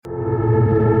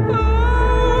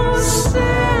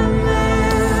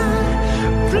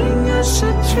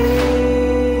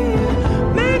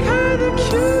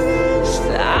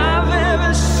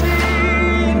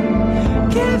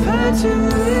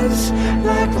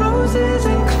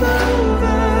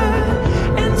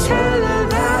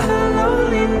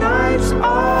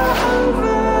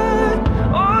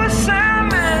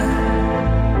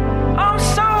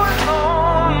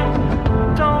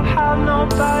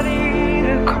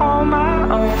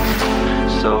own.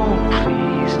 So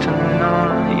please turn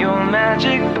on your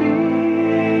magic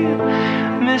beam,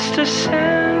 Mr.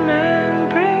 Sandman,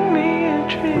 bring me a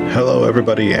dream. Hello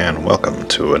everybody and welcome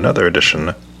to another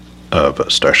edition of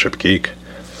Starship Geek.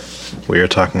 We are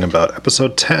talking about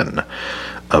episode 10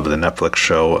 of the Netflix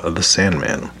show The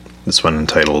Sandman, this one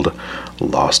entitled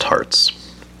Lost Hearts.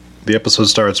 The episode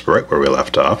starts right where we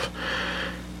left off,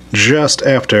 just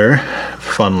after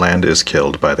Funland is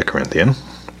killed by the Corinthian.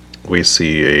 We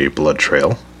see a blood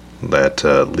trail that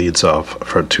leads off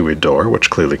to a door, which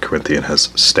clearly Corinthian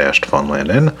has stashed Funland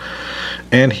in,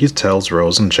 and he tells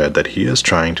Rose and Jed that he is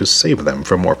trying to save them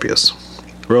from Morpheus.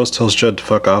 Rose tells Jed to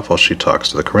fuck off while she talks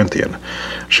to the Corinthian.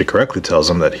 She correctly tells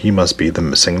him that he must be the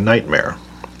missing nightmare.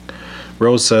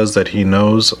 Rose says that he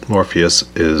knows Morpheus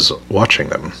is watching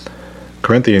them.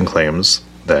 Corinthian claims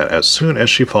that as soon as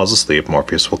she falls asleep,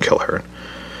 Morpheus will kill her.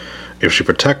 If he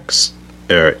protects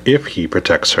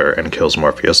her and kills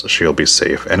Morpheus, she'll be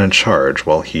safe and in charge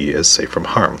while he is safe from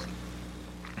harm.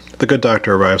 The good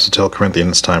doctor arrives to tell Corinthian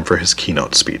it's time for his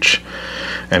keynote speech,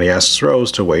 and he asks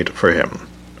Rose to wait for him.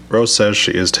 Rose says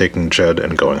she is taking Jed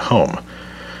and going home.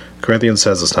 Corinthian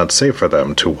says it's not safe for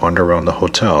them to wander around the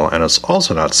hotel, and it's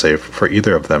also not safe for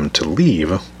either of them to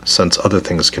leave, since other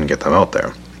things can get them out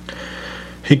there.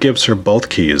 He gives her both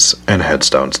keys and heads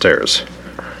downstairs.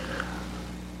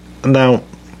 Now,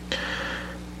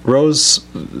 Rose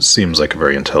seems like a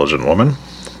very intelligent woman,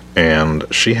 and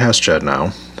she has Jed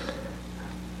now,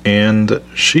 and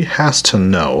she has to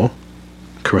know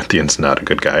Corinthian's not a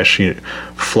good guy. She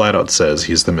flat out says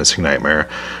he's the missing nightmare.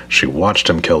 She watched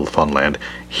him kill Funland.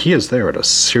 He is there at a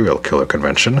serial killer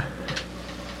convention.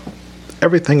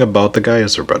 Everything about the guy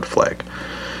is a red flag.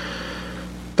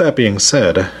 That being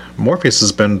said, Morpheus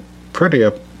has been pretty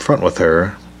upfront with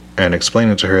her and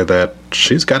explaining to her that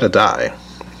she's got to die.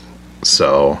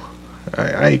 So,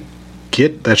 I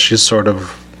get that she's sort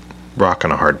of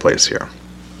rocking a hard place here.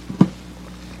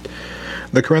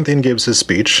 The Corinthian gives his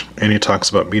speech, and he talks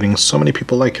about meeting so many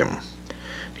people like him.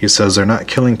 He says they're not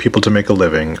killing people to make a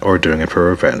living or doing it for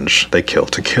revenge. They kill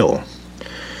to kill.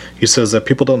 He says that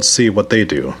people don't see what they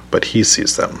do, but he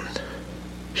sees them.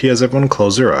 He has everyone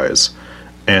close their eyes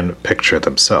and picture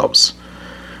themselves.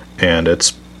 And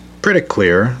it's pretty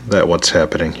clear that what's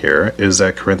happening here is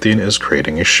that Corinthian is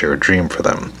creating a shared dream for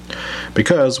them.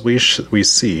 Because we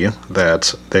see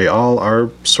that they all are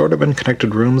sort of in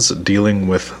connected rooms dealing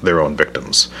with their own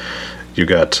victims. You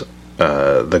got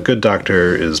the good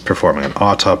doctor is performing an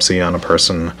autopsy on a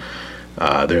person.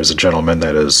 There's a gentleman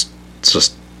that is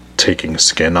just taking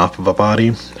skin off of a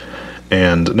body.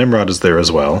 And Nimrod is there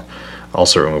as well,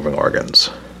 also removing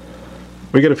organs.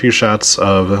 We get a few shots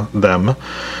of them.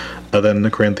 Then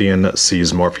the Corinthian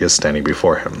sees Morpheus standing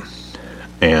before him.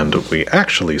 And we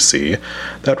actually see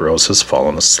that Rose has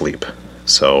fallen asleep.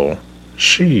 So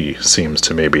she seems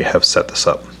to maybe have set this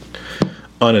up.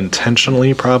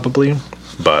 Unintentionally, probably,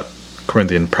 but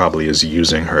Corinthian probably is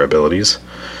using her abilities.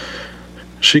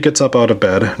 She gets up out of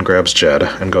bed and grabs Jed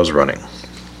and goes running.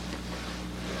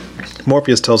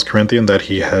 Morpheus tells Corinthian that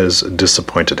he has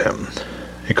disappointed him.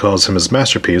 He calls him his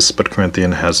masterpiece, but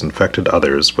Corinthian has infected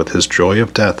others with his joy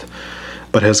of death,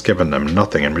 but has given them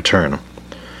nothing in return.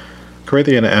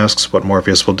 Corinthian asks what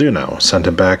Morpheus will do now, send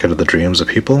him back into the dreams of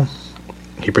people?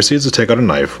 He proceeds to take out a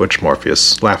knife, which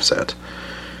Morpheus laughs at.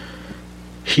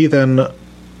 He then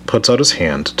puts out his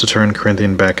hand to turn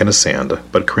Corinthian back into sand,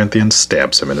 but Corinthian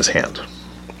stabs him in his hand.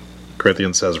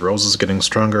 Corinthian says Rose is getting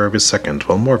stronger every second,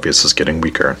 while Morpheus is getting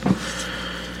weaker.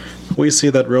 We see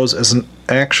that Rose isn't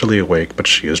actually awake, but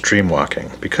she is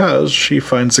dreamwalking, because she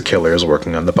finds the killers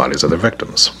working on the bodies of their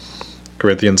victims.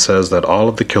 Corinthian says that all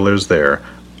of the killers there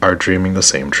are dreaming the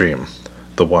same dream,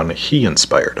 the one he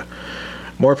inspired.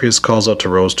 Morpheus calls out to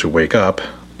Rose to wake up,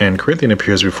 and Corinthian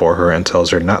appears before her and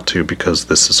tells her not to because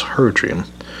this is her dream.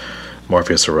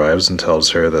 Morpheus arrives and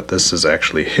tells her that this is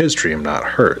actually his dream,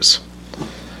 not hers.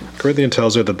 Corinthian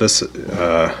tells her that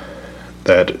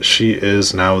that she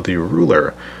is now the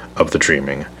ruler of the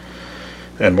dreaming,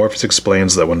 and Morpheus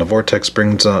explains that when the vortex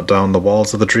brings down the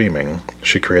walls of the dreaming,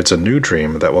 she creates a new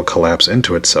dream that will collapse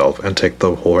into itself and take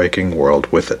the waking world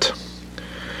with it.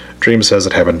 Dream says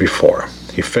it happened before.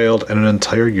 He failed and an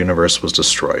entire universe was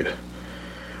destroyed.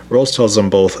 Rose tells them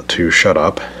both to shut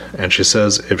up, and she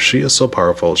says if she is so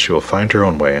powerful she will find her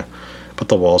own way, but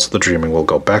the walls of the dreaming will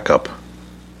go back up.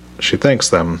 She thanks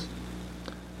them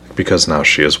because now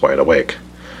she is wide awake.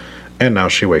 And now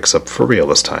she wakes up for real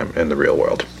this time in the real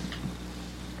world.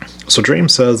 So Dream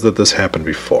says that this happened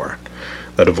before,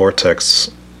 that a vortex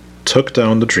took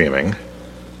down the dreaming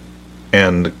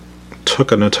and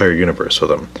took an entire universe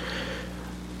with him.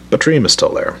 But Dream is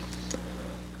still there.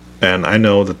 And I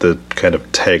know that the kind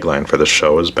of tagline for the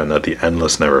show has been that the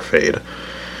endless never fade.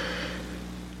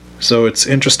 So it's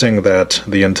interesting that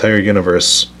the entire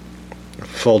universe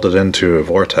folded into a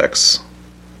vortex,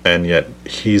 and yet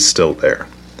he's still there.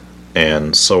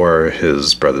 And so are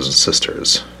his brothers and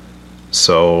sisters.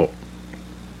 So,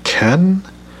 can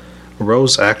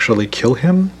Rose actually kill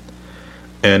him?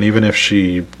 And even if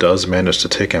she does manage to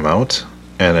take him out,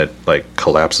 and it, like,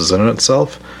 collapses in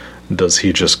itself, does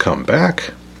he just come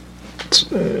back? It's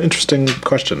an interesting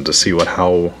question to see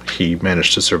how he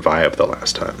managed to survive the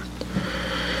last time.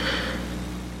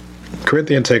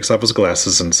 Corinthian takes off his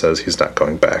glasses and says he's not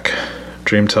going back.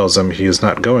 Dream tells him he is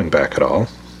not going back at all.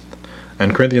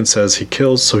 And Corinthian says he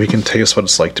kills so he can taste what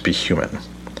it's like to be human.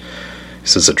 He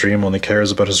says that Dream only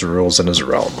cares about his rules in his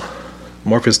realm.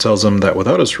 Morpheus tells him that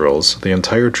without his rules, the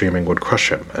entire dreaming would crush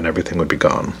him and everything would be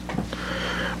gone.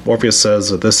 Morpheus says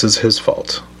that this is his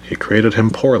fault. He created him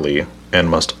poorly and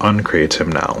must uncreate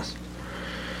him now.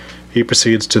 He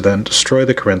proceeds to then destroy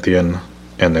the Corinthian,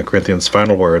 and the Corinthian's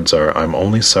final words are, "I'm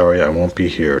only sorry I won't be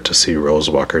here to see Rose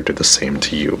Walker do the same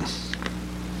to you."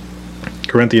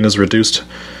 Corinthian is reduced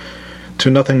to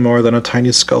nothing more than a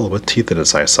tiny skull with teeth in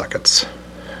his eye sockets.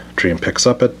 Dream picks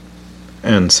up it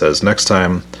and says next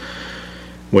time,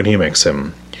 when he makes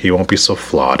him, he won't be so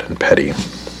flawed and petty.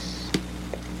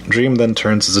 Dream then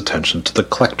turns his attention to the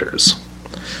collectors.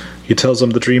 He tells them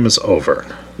the dream is over.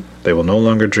 They will no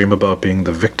longer dream about being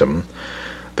the victim.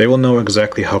 They will know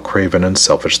exactly how craven and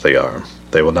selfish they are.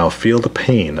 They will now feel the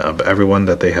pain of everyone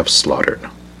that they have slaughtered.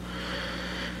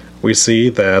 We see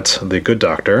that the good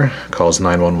doctor calls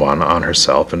 911 on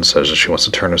herself and says that she wants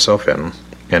to turn herself in,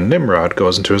 and Nimrod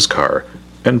goes into his car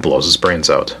and blows his brains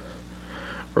out.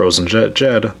 Rose and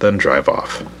Jed then drive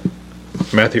off.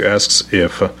 Matthew asks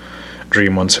if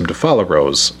Dream wants him to follow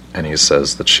Rose, and he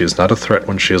says that she is not a threat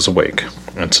when she is awake,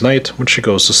 and tonight, when she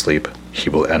goes to sleep, he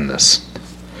will end this.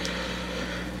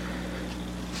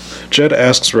 Jed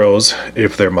asks Rose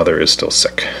if their mother is still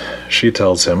sick. She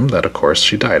tells him that, of course,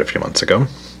 she died a few months ago.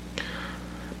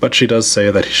 But she does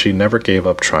say that she never gave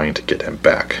up trying to get him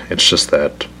back. It's just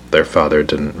that their father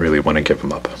didn't really want to give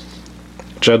him up.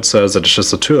 Jed says that it's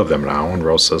just the two of them now, and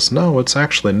Rose says, no, it's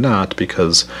actually not,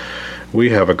 because we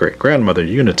have a great-grandmother,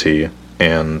 Unity,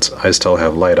 and I still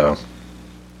have Lyda,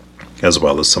 as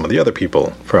well as some of the other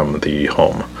people from the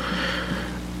home.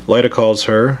 Lyda calls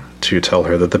her to tell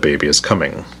her that the baby is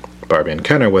coming. Barbie and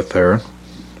Ken are with her,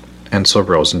 and so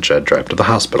Rose and Jed drive to the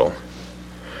hospital.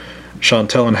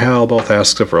 Chantel and Hal both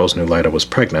ask if Rose knew Lyda was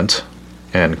pregnant,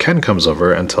 and Ken comes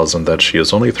over and tells him that she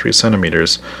is only 3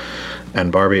 centimeters,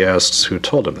 and Barbie asks who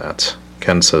told him that.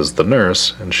 Ken says the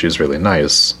nurse, and she's really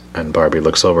nice, and Barbie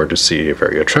looks over to see a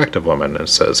very attractive woman and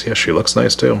says, yes, she looks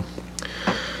nice too.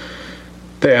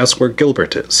 They ask where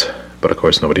Gilbert is, but of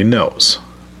course nobody knows.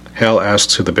 Hal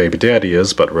asks who the baby daddy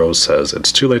is, but Rose says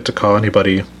it's too late to call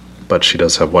anybody, but she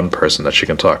does have one person that she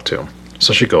can talk to,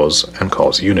 so she goes and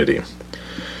calls Unity.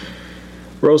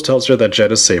 Rose tells her that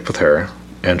Jed is safe with her,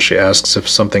 and she asks if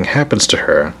something happens to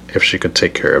her, if she could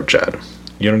take care of Jed.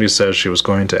 Unity says she was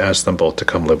going to ask them both to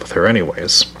come live with her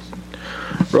anyways.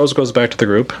 Rose goes back to the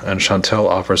group, and Chantel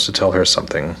offers to tell her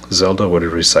something Zelda would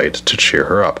recite to cheer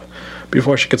her up.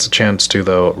 Before she gets a chance to,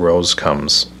 though,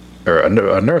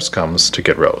 a nurse comes to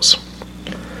get Rose.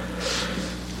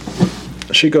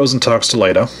 She goes and talks to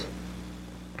Lyda,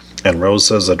 and Rose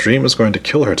says that Dream is going to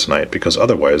kill her tonight because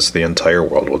otherwise the entire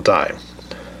world will die.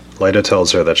 Lyda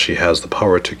tells her that she has the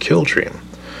power to kill Dream,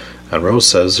 and Rose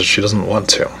says that she doesn't want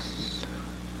to.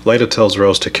 Lyda tells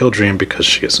Rose to kill Dream because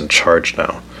she is in charge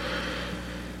now.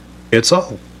 It's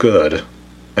all good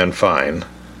and fine.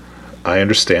 I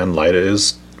understand Lyda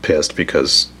is pissed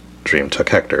because Dream took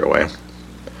Hector away.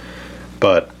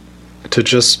 But to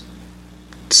just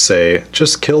say,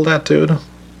 just kill that dude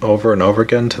over and over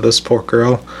again to this poor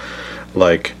girl,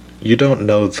 like, you don't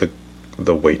know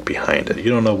the weight behind it.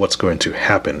 You don't know what's going to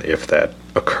happen if that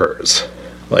occurs.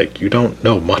 Like, you don't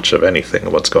know much of anything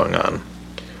of what's going on.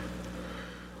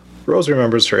 Rose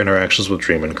remembers her interactions with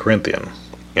Dream and Corinthian,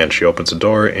 and she opens a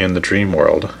door in the dream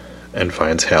world and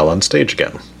finds Hal on stage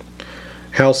again.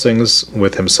 Hal sings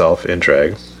with himself in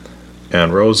drag,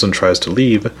 and Rose then tries to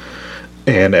leave,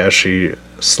 and as she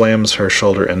slams her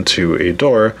shoulder into a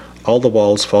door, all the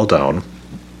walls fall down,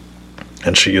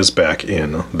 and she is back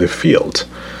in the field.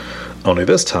 Only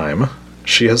this time,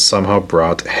 she has somehow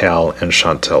brought Hal and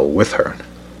Chantel with her.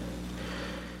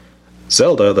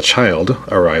 Zelda, the child,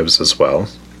 arrives as well,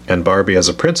 and Barbie as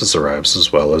a princess arrives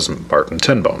as well as Martin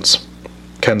Tenbones.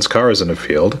 Ken's car is in a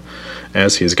field,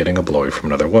 as he is getting a blowy from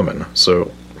another woman,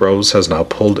 so Rose has now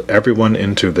pulled everyone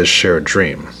into this shared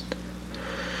dream.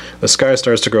 The sky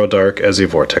starts to grow dark as a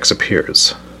vortex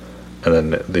appears. And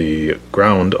then the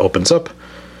ground opens up,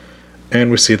 and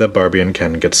we see that Barbie and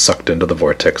Ken get sucked into the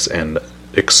vortex and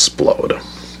explode.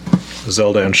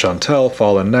 Zelda and Chantel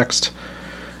fall in next.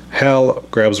 Hal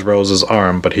grabs Rose's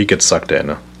arm, but he gets sucked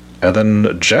in. And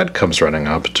then Jed comes running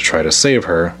up to try to save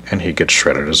her, and he gets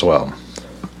shredded as well.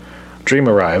 Dream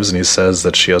arrives, and he says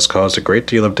that she has caused a great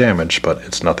deal of damage, but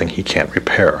it's nothing he can't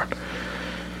repair.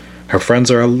 Her friends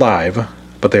are alive,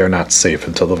 but they are not safe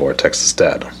until the vortex is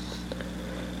dead.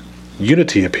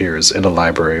 Unity appears in a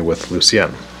library with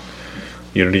Lucien.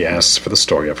 Unity asks for the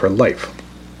story of her life.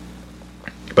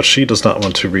 But she does not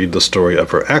want to read the story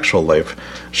of her actual life.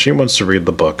 She wants to read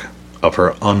the book of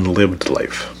her unlived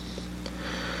life.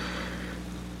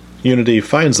 Unity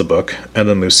finds the book, and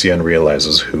then Lucien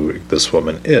realizes who this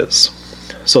woman is.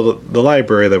 So the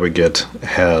library that we get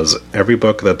has every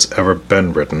book that's ever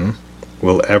been written,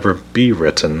 will ever be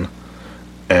written,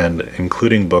 and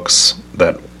including books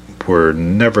that were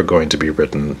never going to be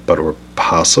written, but were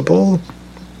possible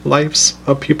lives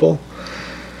of people.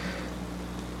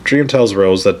 Dream tells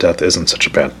Rose that death isn't such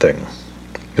a bad thing.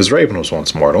 His raven was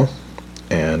once mortal,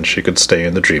 and she could stay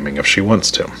in the dreaming if she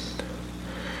wants to.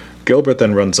 Gilbert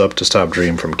then runs up to stop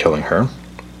Dream from killing her,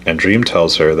 and Dream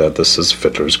tells her that this is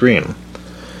Fiddler's Green.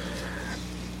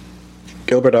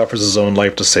 Gilbert offers his own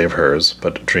life to save hers,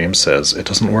 but Dream says it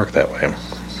doesn't work that way.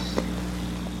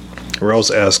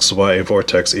 Rose asks why a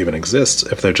vortex even exists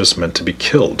if they're just meant to be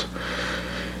killed.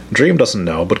 Dream doesn't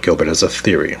know, but Gilbert has a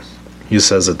theory. He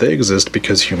says that they exist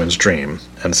because humans dream,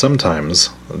 and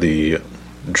sometimes the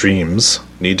dreams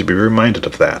need to be reminded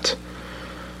of that.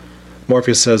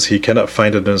 Morpheus says he cannot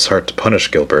find it in his heart to punish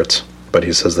Gilbert, but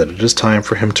he says that it is time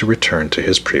for him to return to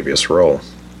his previous role.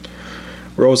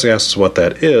 Rose asks what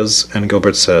that is, and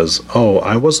Gilbert says, "Oh,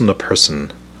 I wasn't a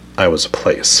person, I was a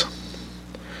place."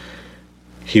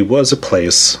 He was a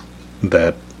place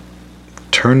that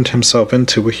turned himself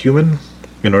into a human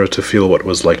in order to feel what it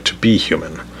was like to be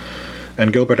human.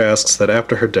 And Gilbert asks that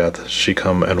after her death, she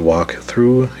come and walk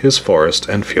through his forest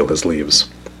and feel his leaves.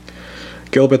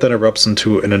 Gilbert then erupts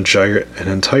into an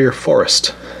entire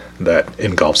forest that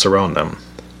engulfs around them.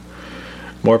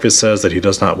 Morpheus says that he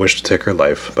does not wish to take her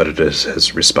life, but it is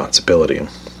his responsibility.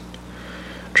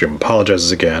 Dream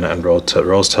apologizes again, and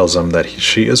Rose tells him that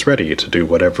she is ready to do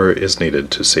whatever is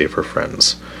needed to save her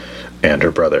friends and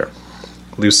her brother.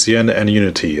 Lucien and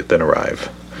Unity then arrive.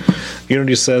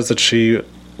 Unity says that she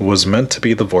was meant to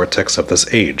be the vortex of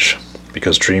this age.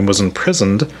 Because Dream was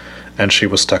imprisoned and she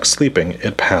was stuck sleeping,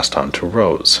 it passed on to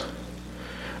Rose.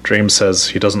 Dream says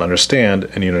he doesn't understand,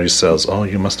 and Unity says, "Oh,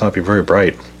 you must not be very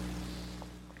bright."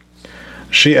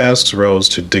 She asks Rose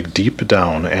to dig deep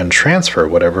down and transfer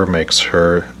whatever makes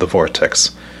her the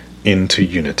vortex into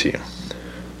Unity.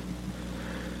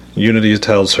 Unity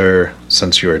tells her,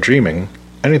 "Since you are dreaming,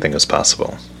 anything is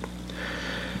possible."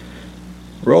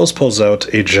 Rose pulls out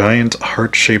a giant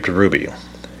heart-shaped ruby,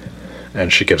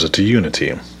 and she gives it to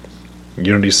Unity.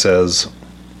 Unity says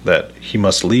that he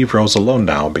must leave Rose alone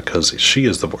now because she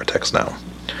is the vortex now.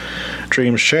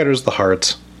 Dream shatters the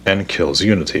heart and kills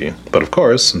Unity, but of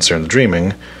course, since they're in the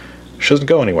dreaming, she doesn't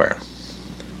go anywhere.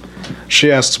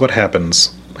 She asks what happened,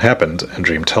 and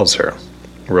Dream tells her.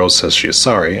 Rose says she is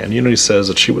sorry, and Unity says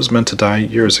that she was meant to die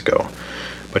years ago.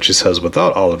 But she says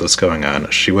without all of this going on,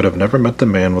 she would have never met the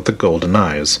man with the golden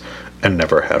eyes, and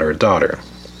never had her daughter.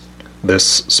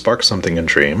 This sparks something in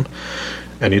Dream,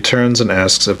 and he turns and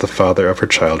asks if the father of her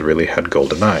child really had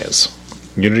golden eyes.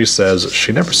 Unity says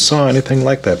she never saw anything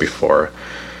like that before,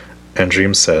 and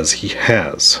Dream says he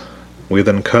has. We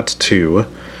then cut to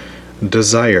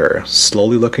Desire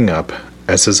slowly looking up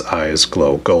as his eyes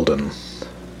glow golden.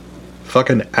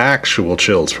 Fucking actual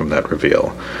chills from that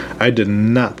reveal. I did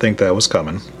not think that was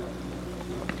coming.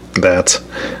 That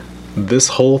this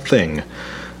whole thing,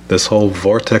 this whole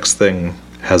vortex thing,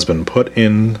 has been put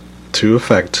into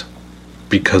effect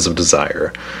because of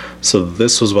Desire. So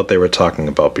this was what they were talking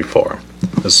about before.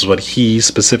 This is what he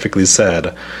specifically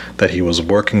said that he was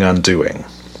working on doing.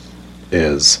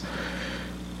 Is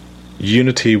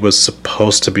Unity was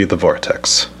supposed to be the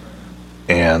vortex.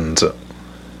 And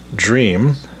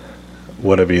Dream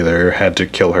would have either had to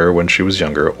kill her when she was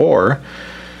younger, or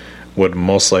would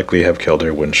most likely have killed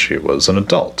her when she was an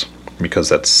adult, because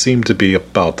that seemed to be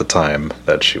about the time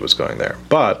that she was going there.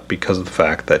 But because of the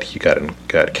fact that he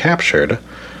got captured,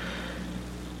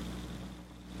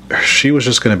 she was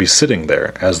just going to be sitting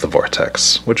there as the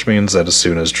vortex, which means that as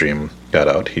soon as Dream got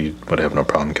out, he would have no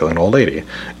problem killing an old lady.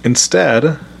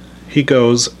 Instead, he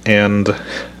goes and,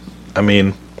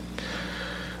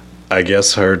 I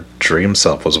guess her dream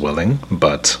self was willing,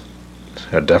 but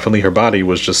definitely her body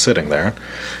was just sitting there.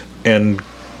 and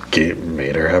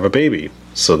made her have a baby.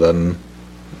 So then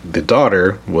the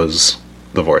daughter was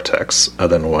the vortex,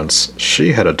 and then once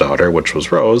she had a daughter, which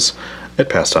was Rose, it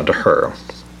passed on to her.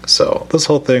 So this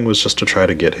whole thing was just to try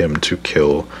to get him to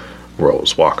kill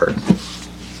Rose Walker.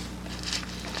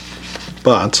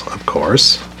 But, of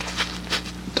course,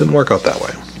 didn't work out that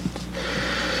way.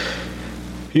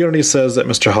 Unity says that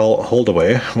Mr.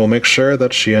 Holdaway will make sure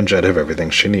that she and Jed have everything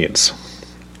she needs.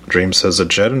 Dream says that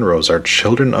Jed and Rose are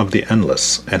children of the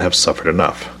Endless and have suffered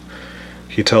enough.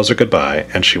 He tells her goodbye,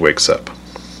 and she wakes up.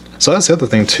 So that's the other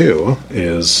thing, too,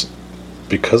 is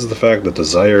because of the fact that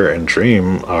Desire and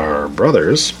Dream are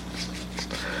brothers,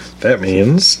 that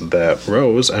means that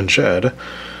Rose and Jed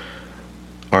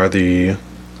are the...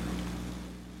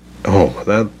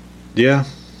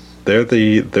 They're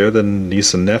the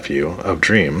niece and nephew of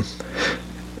Dream,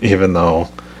 even though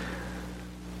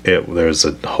there's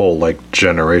a whole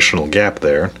generational gap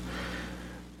there.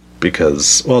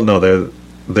 Because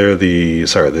they're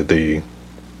the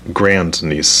grand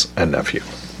niece and nephew,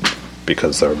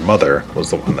 because their mother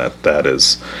was the one that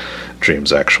is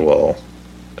Dream's actual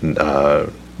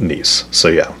niece. So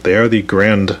yeah, they are the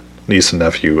grand niece and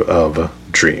nephew of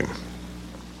Dream.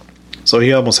 So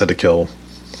he almost had to kill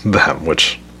them,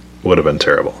 which would have been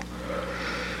terrible.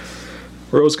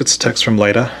 Rose gets a text from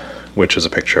Lyta, which is a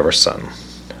picture of her son.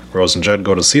 Rose and Jed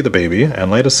go to see the baby,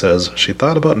 and Lyta says she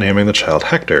thought about naming the child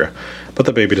Hector, but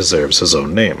the baby deserves his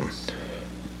own name.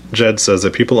 Jed says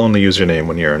that people only use your name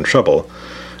when you're in trouble,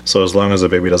 so as long as the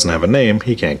baby doesn't have a name,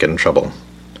 he can't get in trouble.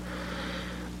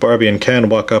 Barbie and Ken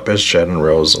walk up as Jed and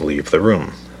Rose leave the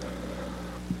room.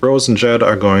 Rose and Jed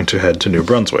are going to head to New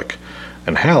Brunswick,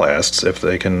 and Hal asks if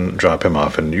they can drop him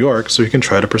off in New York so he can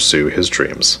try to pursue his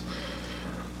dreams.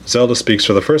 Zelda speaks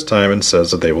for the first time and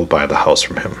says that they will buy the house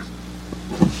from him.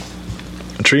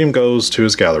 Dream goes to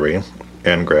his gallery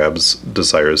and grabs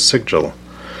Desire's sigil,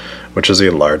 which is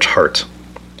a large heart.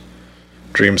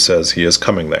 Dream says he is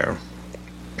coming there,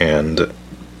 and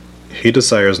he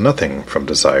desires nothing from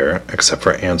Desire except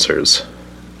for answers.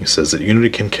 He says that Unity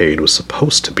Kincaid was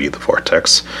supposed to be the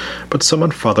Vortex, but someone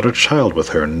fathered a child with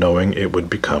her knowing it would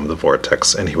become the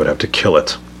Vortex and he would have to kill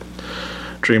it.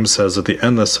 Dream says that the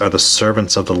Endless are the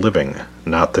servants of the living,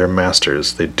 not their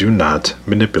masters. They do not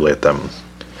manipulate them.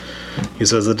 He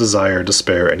says that Desire,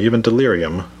 Despair, and even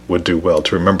Delirium would do well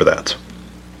to remember that.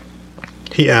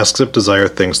 He asks if Desire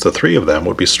thinks the three of them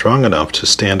would be strong enough to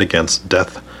stand against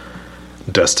Death,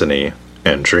 Destiny,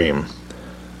 and Dream.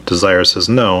 Desire says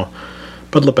no,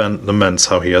 but laments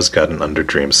how he has gotten under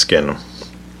Dream's skin.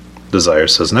 Desire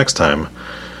says next time,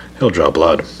 he'll draw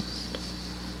blood.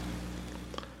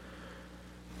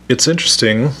 It's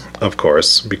interesting, of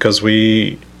course, because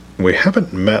we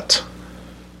haven't met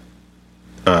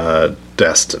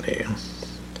Destiny.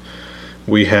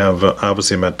 We have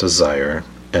obviously met Desire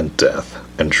and Death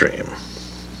and Dream.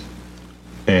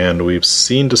 And we've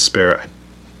seen Despair. I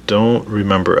don't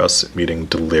remember us meeting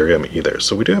Delirium either.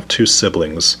 So we do have two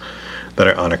siblings that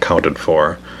are unaccounted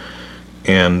for.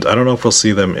 And I don't know if we'll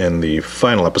see them in the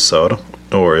final episode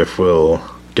or if we'll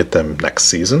get them next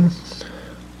season.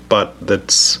 But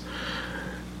it's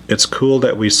cool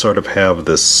that we sort of have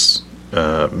this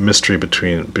mystery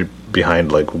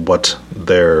behind what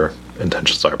their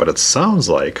intentions are. But it sounds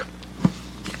like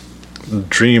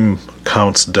Dream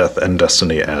counts Death and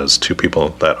Destiny as two people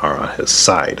that are on his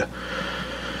side.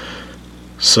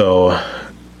 So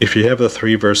if you have the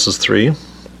 3 versus 3,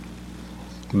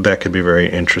 that could be very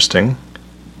interesting.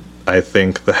 I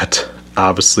think that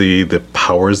obviously the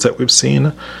powers that we've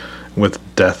seen with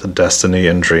Death, Destiny,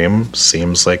 and Dream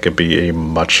seems like it'd be a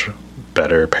much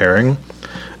better pairing.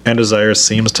 And Desire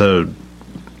seems to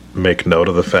make note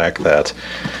of the fact that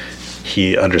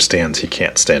he understands he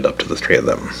can't stand up to the three of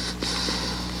them.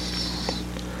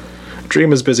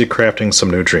 Dream is busy crafting some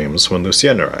new dreams when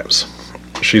Lucienne arrives.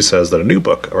 She says that a new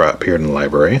book appeared in the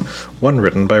library, one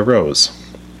written by Rose.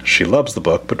 She loves the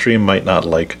book, but Dream might not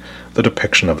like the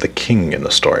depiction of the king in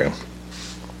the story.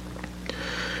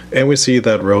 And we see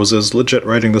that Rose is legit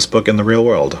writing this book in the real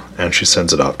world, and she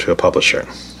sends it off to a publisher.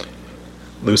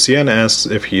 Lucienne asks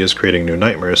if he is creating new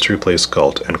nightmares to replace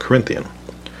Galt and Corinthian.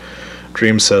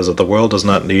 Dream says that the world does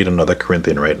not need another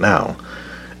Corinthian right now,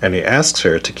 and he asks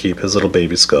her to keep his little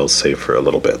baby skull safe for a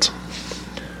little bit.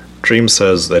 Dream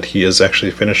says that he is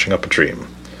actually finishing up a dream,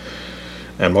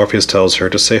 and Morpheus tells her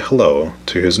to say hello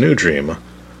to his new dream,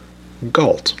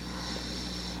 Galt.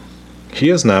 He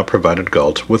has now provided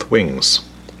Galt with wings,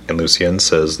 and Lucienne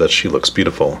says that she looks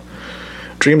beautiful.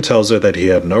 Dream tells her that he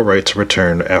had no right to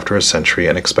return after a century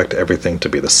and expect everything to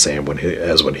be the same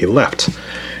as when he left.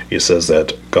 He says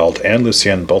that Galt and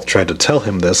Lucien both tried to tell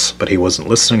him this, but he wasn't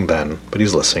listening then, but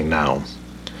he's listening now.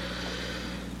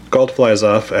 Galt flies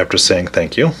off after saying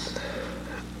thank you,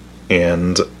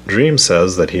 and Dream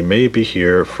says that he may be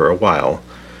here for a while,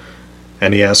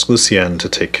 and he asks Lucien to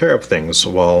take care of things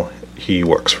while he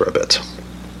works for a bit.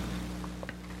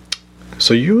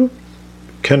 So you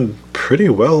can pretty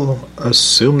well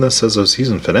assume this as a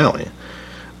season finale,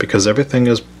 because everything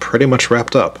is pretty much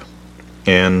wrapped up,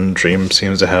 and Dream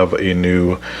seems to have a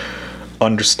new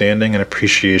understanding and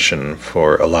appreciation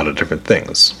for a lot of different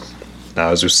things. Now,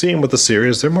 as we've seen with the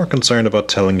series, they're more concerned about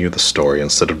telling you the story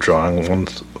instead of drawing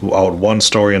out one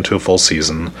story into a full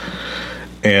season,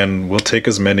 and we'll take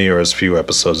as many or as few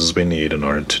episodes as we need in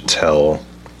order to tell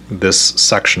this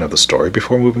section of the story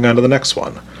before moving on to the next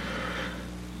one.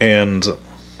 And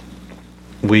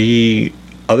we,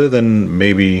 other than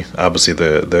maybe, obviously,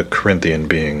 the Corinthian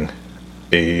being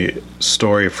a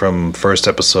story from first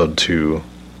episode to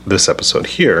this episode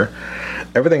here,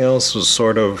 everything else was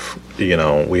sort of,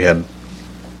 we had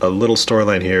a little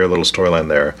storyline here, a little storyline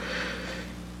there.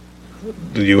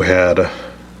 You had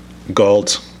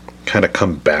Galt kind of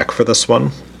come back for this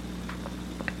one.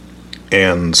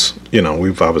 And,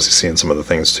 we've obviously seen some other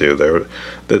things too.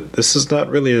 This is not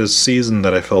really a season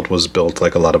that I felt was built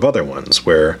like a lot of other ones,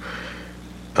 where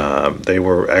they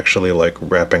were actually like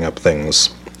wrapping up things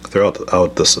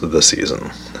throughout the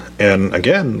season. And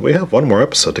again, we have one more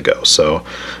episode to go, so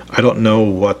I don't know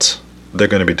what they're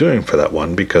going to be doing for that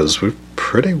one, because we've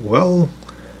pretty well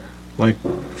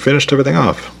finished everything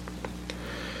off.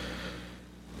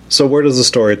 So where does the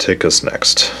story take us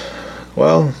next?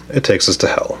 Well, it takes us to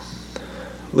Hell.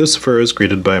 Lucifer is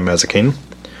greeted by Mazikeen,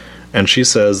 and she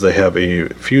says they have a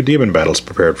few demon battles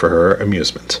prepared for her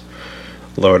amusement.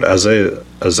 Lord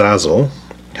Azazel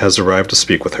has arrived to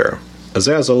speak with her.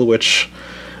 Azazel, which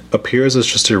appears as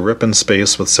just a rip in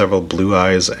space with several blue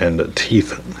eyes and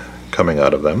teeth coming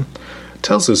out of them,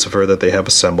 tells Lucifer that they have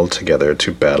assembled together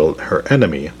to battle her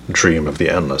enemy, Dream of the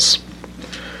Endless.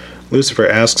 Lucifer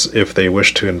asks if they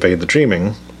wish to invade the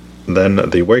Dreaming, then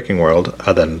the Waking World,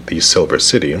 and then the Silver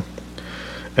City,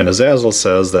 and Azazel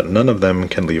says that none of them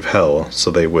can leave Hell,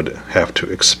 so they would have to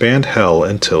expand Hell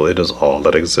until it is all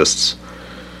that exists.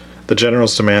 The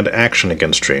generals demand action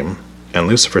against Dream, and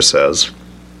Lucifer says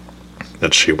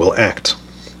that she will act.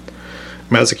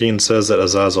 Mazikeen says that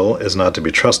Azazel is not to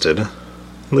be trusted.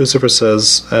 Lucifer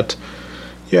says that,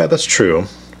 yeah, that's true,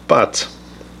 but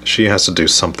she has to do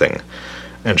something,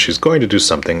 and she's going to do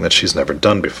something that she's never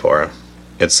done before.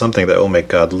 It's something that will make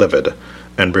God livid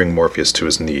and bring Morpheus to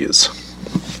his knees.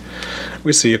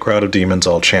 We see a crowd of demons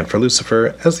all chant for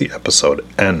Lucifer as the episode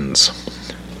ends.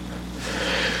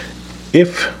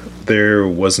 If there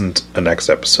wasn't a next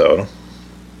episode,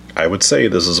 I would say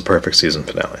this is a perfect season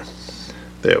finale.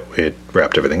 It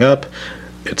wrapped everything up,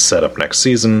 it set up next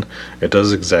season, it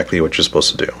does exactly what you're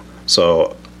supposed to do.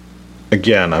 So,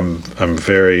 again, I'm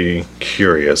very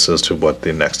curious as to what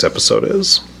the next episode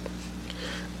is.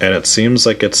 And it seems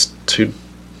like it's two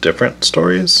different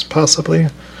stories, possibly.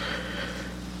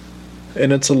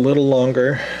 And it's a little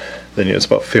longer than it's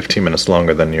about 15 minutes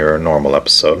longer than your normal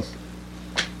episode.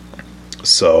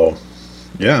 So,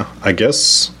 yeah, I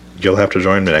guess you'll have to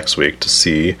join me next week to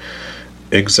see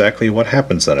exactly what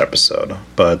happens in that episode.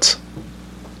 But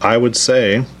I would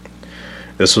say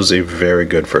this was a very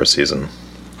good first season.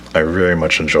 I very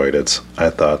much enjoyed it. I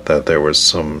thought that there were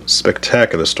some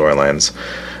spectacular storylines,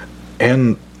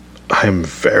 and I'm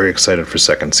very excited for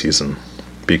second season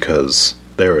because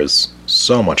there is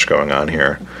so much going on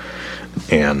here.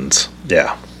 And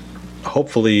yeah,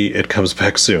 hopefully it comes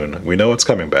back soon. We know it's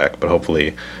coming back, but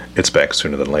hopefully it's back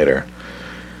sooner than later.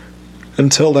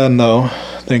 Until then, though,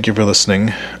 thank you for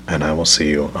listening, and I will see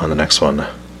you on the next one.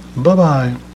 Bye-bye.